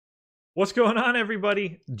What's going on,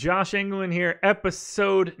 everybody? Josh Engleman here,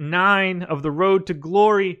 episode 9 of The Road to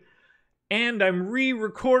Glory. And I'm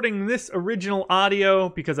re-recording this original audio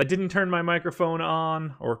because I didn't turn my microphone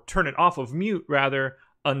on, or turn it off of mute, rather,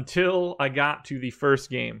 until I got to the first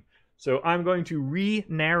game. So I'm going to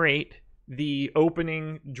re-narrate the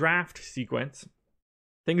opening draft sequence.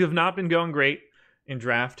 Things have not been going great in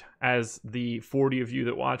draft, as the 40 of you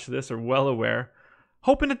that watch this are well aware.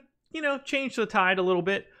 Hoping to, change the tide a little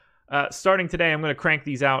bit. Starting today, I'm going to crank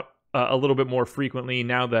these out a little bit more frequently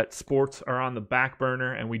now that sports are on the back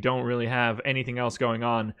burner and we don't really have anything else going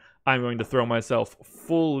on. I'm going to throw myself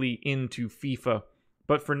fully into FIFA.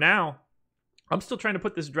 But for now, I'm still trying to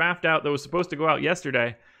put this draft out that was supposed to go out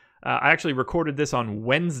yesterday. I actually recorded this on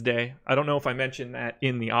Wednesday. I don't know if I mentioned that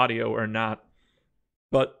in the audio or not.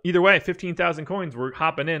 But either way, 15,000 coins, we're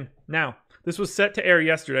hopping in. Now, this was set to air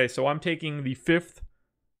yesterday, so I'm taking the 5th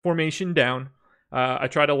formation down. I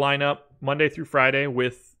try to line up Monday through Friday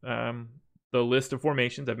with the list of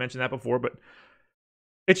formations. I've mentioned that before, but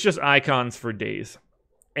it's just icons for days.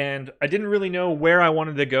 And I didn't really know where I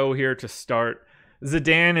wanted to go here to start.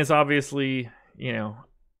 Zidane is obviously,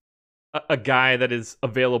 a guy that is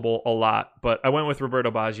available a lot, but I went with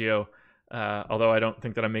Roberto Baggio, although I don't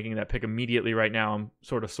think that I'm making that pick immediately right now. I'm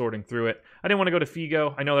sort of sorting through it. I didn't want to go to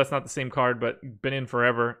Figo. I know that's not the same card, but been in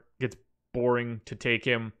forever. Gets boring to take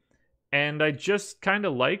him. And I just kind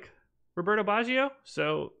of like Roberto Baggio,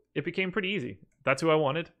 so it became pretty easy. That's who I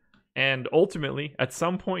wanted. And ultimately, at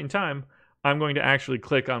some point in time, I'm going to actually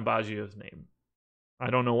click on Baggio's name. I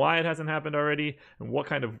don't know why it hasn't happened already and what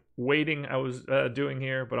kind of waiting I was doing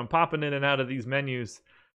here, but I'm popping in and out of these menus.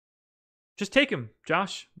 Just take him,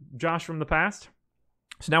 Josh. Josh from the past.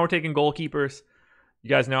 So now we're taking goalkeepers. You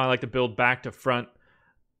guys know I like to build back to front.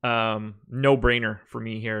 No-brainer for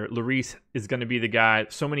me here. Lloris is going to be the guy.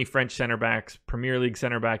 So many French center backs, Premier League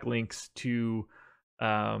center back links to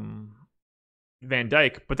Van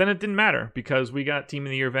Dijk, but then it didn't matter because we got Team of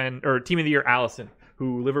the Year Alisson,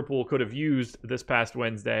 who Liverpool could have used this past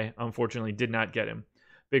Wednesday. Unfortunately, did not get him.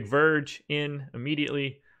 Big Verge in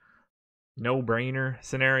immediately. No-brainer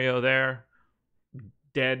scenario there.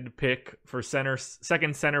 Dead pick for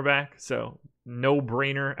second center back, so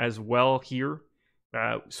no-brainer as well here.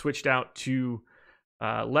 Switched out to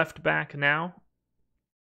left back now.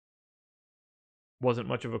 Wasn't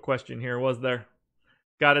much of a question here, was there?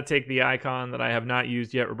 Got to take the icon that I have not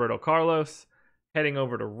used yet, Roberto Carlos. Heading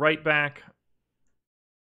over to right back.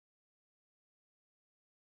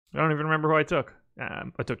 I don't even remember who I took.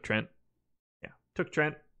 I took Trent. Yeah, took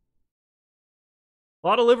Trent. A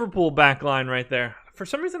lot of Liverpool backline right there. For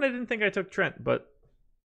some reason, I didn't think I took Trent, but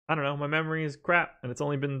I don't know. My memory is crap, and it's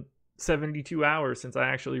only been 72 hours since I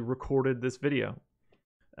actually recorded this video.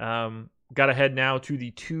 Got to head now to the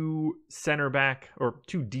two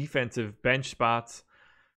defensive bench spots.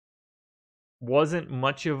 Wasn't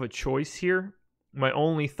much of a choice here. My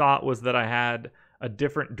only thought was that I had a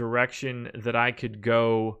different direction that I could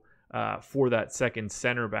go for that second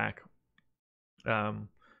center back.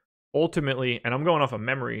 Ultimately, and I'm going off of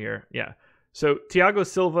memory here. Yeah. So Thiago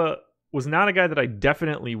Silva was not a guy that I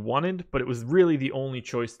definitely wanted, but it was really the only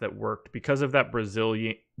choice that worked. Because of that Brazil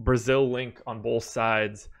link on both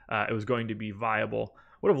sides, it was going to be viable.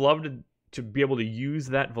 Would have loved to be able to use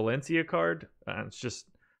that Valencia card. It's just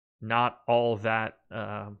not all that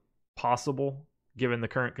possible given the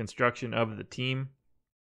current construction of the team.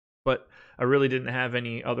 But I really didn't have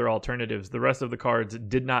any other alternatives. The rest of the cards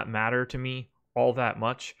did not matter to me all that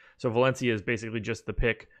much. So Valencia is basically just the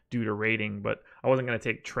pick due to rating, but I wasn't going to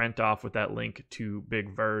take Trent off with that link to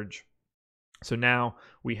Big Verge. So now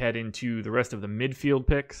we head into the rest of the midfield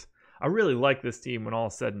picks. I really like this team when all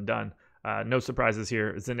is said and done. No surprises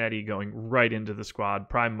here. Zanetti going right into the squad.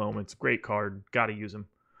 Prime moments. Great card. Got to use him.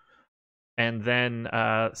 And then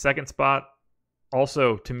second spot,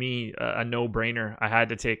 also to me, a no-brainer. I had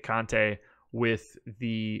to take Conte with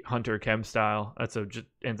the Hunter Chem style. Just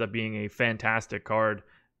ends up being a fantastic card.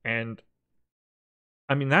 And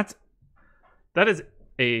I mean, that is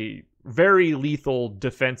a very lethal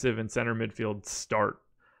defensive and center midfield start.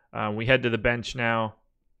 We head to the bench now.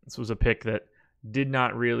 This was a pick that did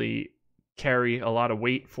not really carry a lot of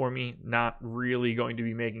weight for me. Not really going to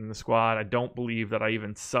be making the squad. I don't believe that I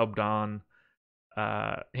even subbed on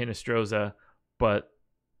Hinestroza, but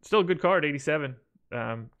still a good card, 87.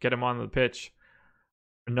 Get him on the pitch.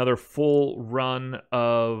 Another full run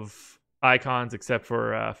of icons except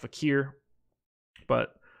for Fakir.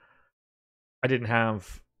 But I didn't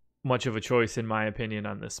have much of a choice, in my opinion,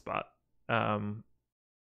 on this spot.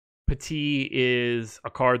 Petit is a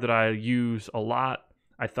card that I use a lot.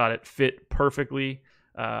 I thought it fit perfectly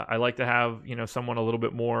I like to have, you know, someone a little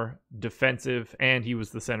bit more defensive, and he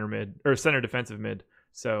was the center defensive mid,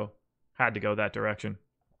 so had to go that direction.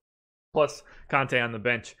 Plus Conte on the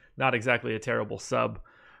bench, not exactly a terrible sub.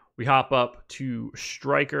 We hop up to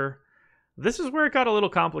striker. This is where it got a little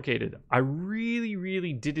complicated. I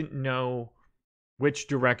really didn't know which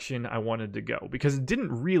direction I wanted to go because it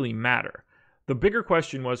didn't really matter. The bigger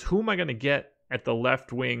question was, who am I going to get at the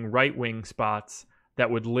left wing, right wing spots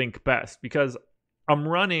that would link best? Because I'm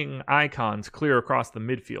running icons clear across the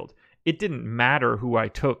midfield. It didn't matter who I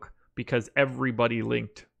took because everybody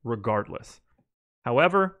linked regardless.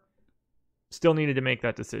 However, still needed to make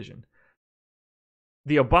that decision.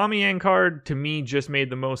 The Aubameyang card, to me, just made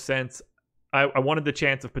the most sense. I wanted the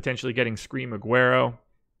chance of potentially getting Scream Aguero.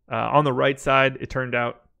 On the right side, it turned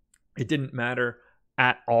out it didn't matter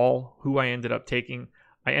at all who I ended up taking.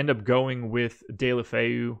 I ended up going with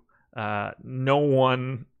Deulofeu. No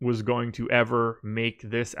one was going to ever make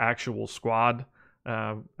this actual squad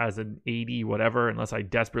as an 80 whatever, unless I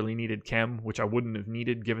desperately needed Kem, which I wouldn't have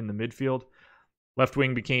needed given the midfield. Left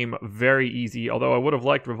wing became very easy, although I would have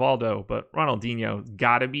liked Rivaldo, but Ronaldinho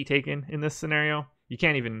got to be taken in this scenario. You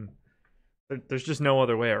can't even... There's just no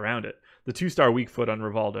other way around it. The 2-star weak foot on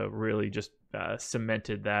Rivaldo really just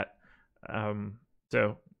cemented that.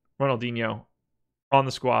 So Ronaldinho on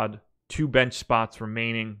the squad, 2 bench spots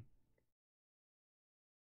remaining.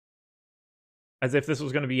 As if this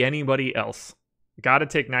was going to be anybody else. Got to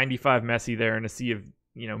take 95 Messi there in a sea of,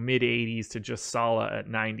 you know, mid-80s to just Salah at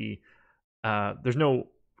 90. There's no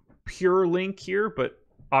pure link here, but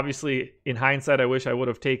obviously in hindsight, I wish I would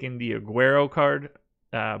have taken the Aguero card.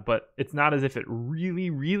 But it's not as if it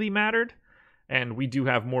really mattered. And we do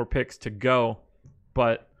have more picks to go.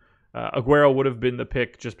 But Aguero would have been the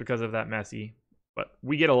pick just because of that Messi. But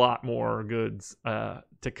we get a lot more goods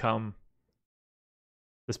to come.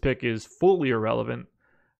 This pick is fully irrelevant.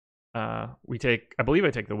 I believe I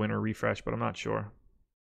take the winner refresh, but I'm not sure.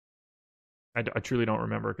 I truly don't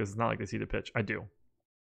remember because it's not like I see the pitch. I do.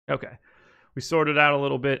 Okay. We sorted out a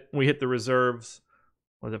little bit. We hit the reserves.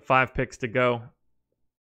 Was it 5 picks to go?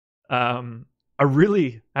 I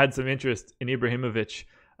really had some interest in Ibrahimovic.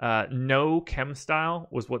 No chem style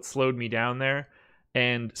was what slowed me down there.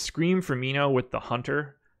 And Scream Firmino with the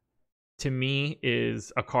Hunter, to me,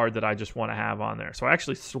 is a card that I just want to have on there. So I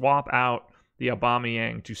actually swap out the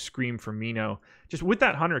Aubameyang to Scream Firmino. Just with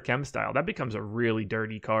that Hunter chem style, that becomes a really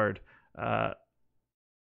dirty card. And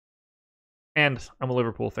I'm a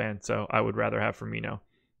Liverpool fan, so I would rather have Firmino.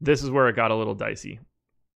 This is where it got a little dicey.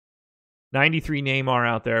 93 Neymar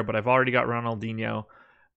out there, but I've already got Ronaldinho.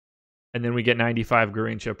 And then we get 95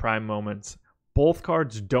 Garrincha prime moments. Both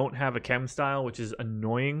cards don't have a chem style, which is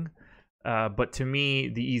annoying. But to me,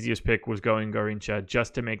 the easiest pick was going Garrincha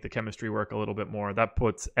just to make the chemistry work a little bit more. That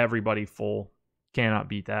puts everybody full. Cannot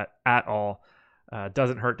beat that at all.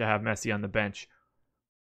 Doesn't hurt to have Messi on the bench.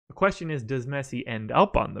 The question is, does Messi end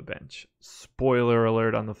up on the bench? Spoiler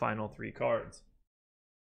alert on the final 3 cards.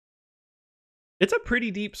 It's a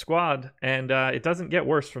pretty deep squad, and it doesn't get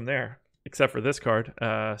worse from there, except for this card.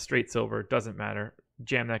 Straight silver, doesn't matter.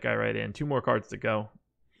 Jam that guy right in. 2 more cards to go.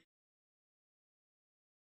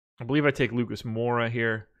 I believe I take Lucas Moura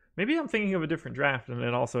here. Maybe I'm thinking of a different draft, and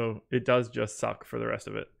it does just suck for the rest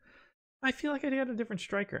of it. I feel like I had a different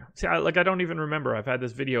striker. See, I don't even remember. I've had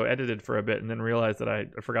this video edited for a bit and then realized that I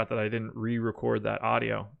forgot that I didn't re-record that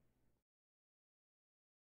audio.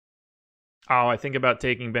 Oh, I think about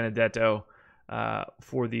taking Benedetto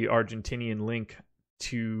for the Argentinian link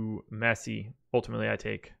to Messi. Ultimately, I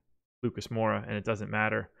take Lucas Moura, and it doesn't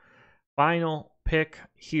matter. Final pick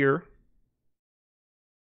here.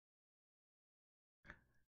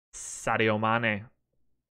 Sadio Mane.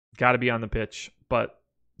 Got to be on the pitch, but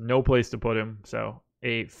no place to put him. So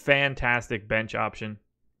a fantastic bench option.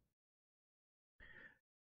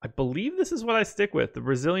 I believe this is what I stick with. The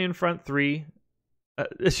Brazilian front 3.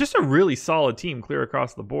 It's just a really solid team clear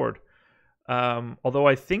across the board. Although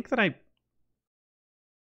I think that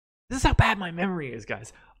this is how bad my memory is,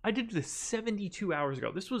 guys. I did this 72 hours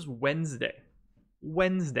ago. This was Wednesday.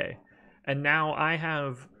 And now I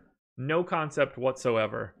have no concept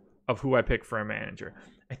whatsoever of who I pick for a manager.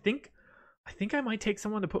 I think I might take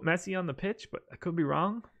someone to put Messi on the pitch, but I could be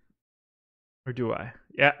wrong. Or do I?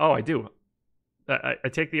 Yeah, oh, I do. I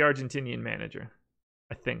take the Argentinian manager.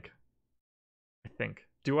 I think.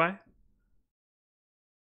 Do I?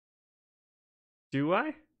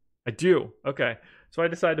 I do. Okay. So I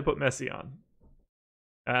decided to put Messi on.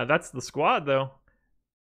 That's the squad, though.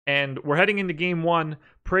 And we're heading into game 1.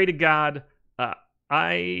 Pray to God.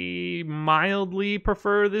 I mildly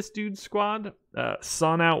prefer this dude's squad.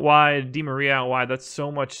 Son out wide, Di Maria out wide. That's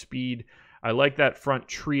so much speed. I like that front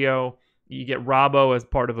trio. You get Robbo as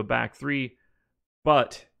part of a back three.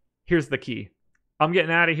 But here's the key. I'm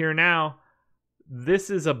getting out of here now. This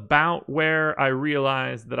is about where I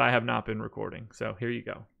realized that I have not been recording. So here you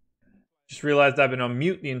go. Just realized I've been on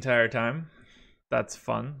mute the entire time. That's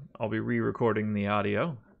fun. I'll be re-recording the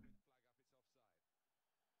audio.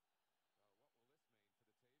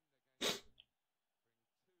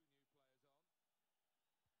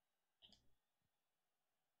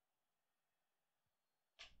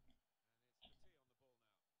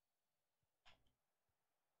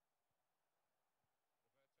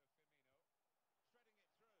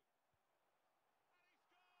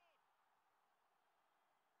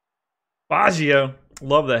 BAGGIO.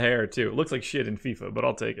 Love the hair, too. It looks like shit in FIFA, but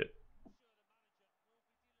I'll take it.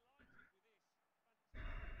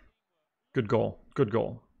 Good goal. Good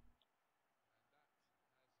goal.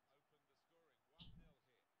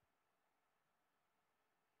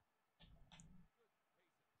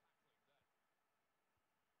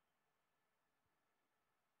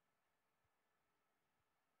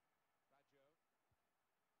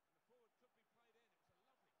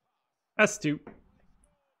 That's two.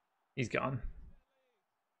 He's gone.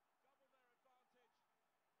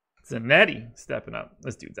 Zanetti stepping up.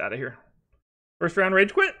 This dude's out of here. First round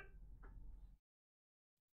rage quit.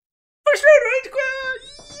 First round rage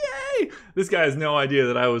quit. Yay! This guy has no idea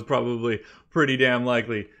that I was probably pretty damn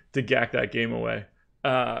likely to gack that game away.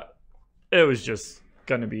 It was just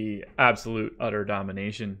going to be absolute utter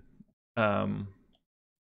domination. Yeah,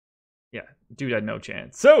 dude had no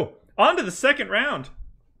chance. So, on to the second round.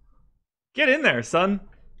 Get in there, son.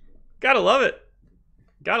 Gotta love it.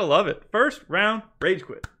 Gotta love it. First round, rage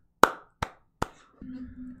quit.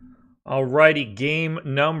 Alrighty, game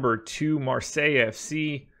number 2, Marseille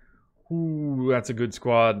FC. Ooh, that's a good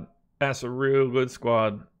squad. That's a real good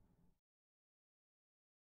squad.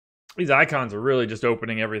 These icons are really just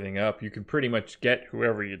opening everything up. You can pretty much get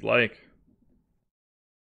whoever you'd like.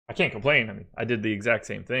 I can't complain. I mean, I did the exact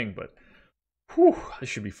same thing, but whew, this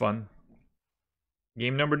should be fun.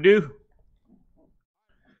 Game number 2.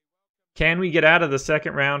 Can we get out of the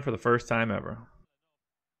second round for the first time ever?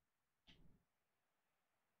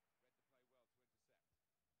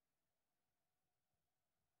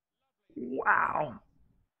 Wow.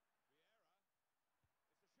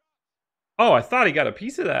 Oh, I thought he got a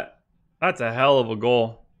piece of that. That's a hell of a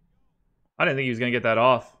goal. I didn't think he was going to get that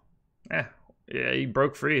off. Yeah, he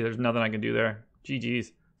broke free. There's nothing I can do there.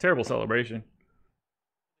 GG's. Terrible celebration.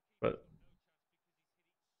 But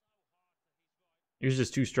he was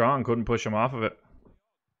just too strong. Couldn't push him off of it.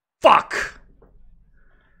 Fuck!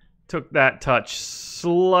 Took that touch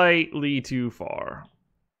slightly too far.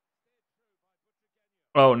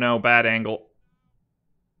 Oh no, bad angle.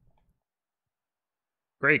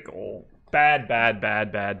 Great goal. Bad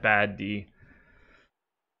D.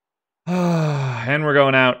 And we're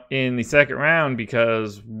going out in the second round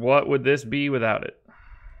because what would this be without it?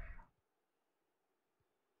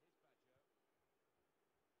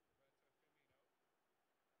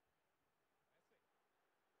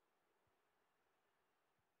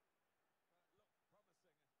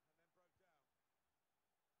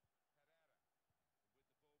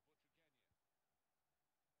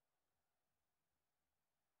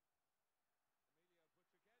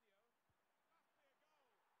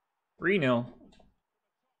 Three-0.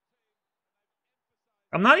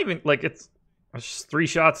 I'm not even, like, it's just 3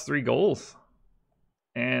 shots, 3 goals.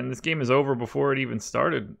 And this game is over before it even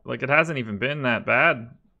started. Like, it hasn't even been that bad.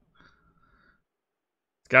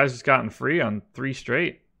 This guy's just gotten free on 3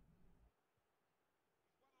 straight.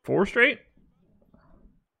 4 straight?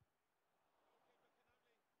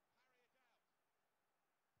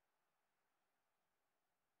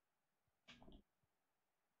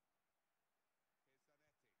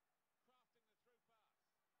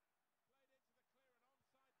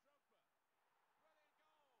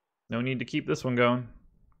 No need to keep this one going.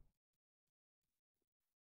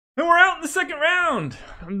 And we're out in the second round.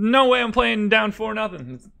 No way I'm playing down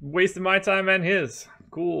 4-0. It's wasting my time and his.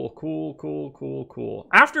 Cool.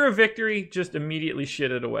 After a victory, just immediately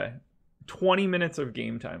shit it away. 20 minutes of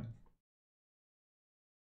game time.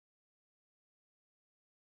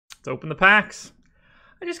 Let's open the packs.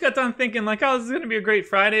 I just got done thinking like, oh, this is going to be a great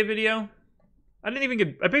Friday video. I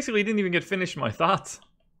basically didn't even get finished my thoughts.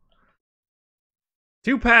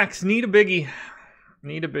 2 packs, need a biggie.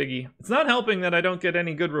 Need a biggie. It's not helping that I don't get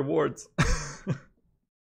any good rewards.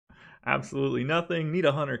 Absolutely nothing. Need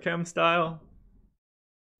a Hunter Chem style.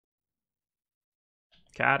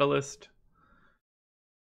 Catalyst.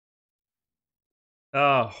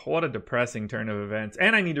 Oh, what a depressing turn of events.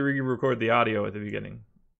 And I need to re-record the audio at the beginning.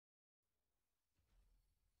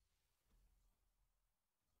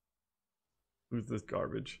 Who's this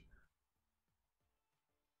garbage?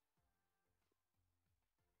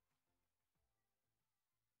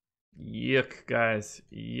 Yuck, guys.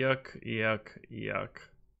 Yuck, yuck, yuck.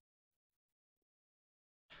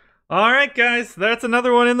 All right, guys. That's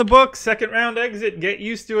another one in the book. Second round exit. Get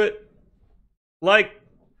used to it. Like,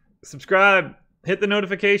 subscribe, hit the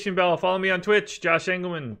notification bell. Follow me on Twitch, Josh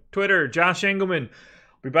Engleman. Twitter, Josh Engleman.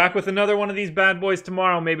 Be back with another one of these bad boys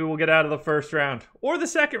tomorrow. Maybe we'll get out of the first round. Or the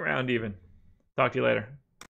second round, even. Talk to you later.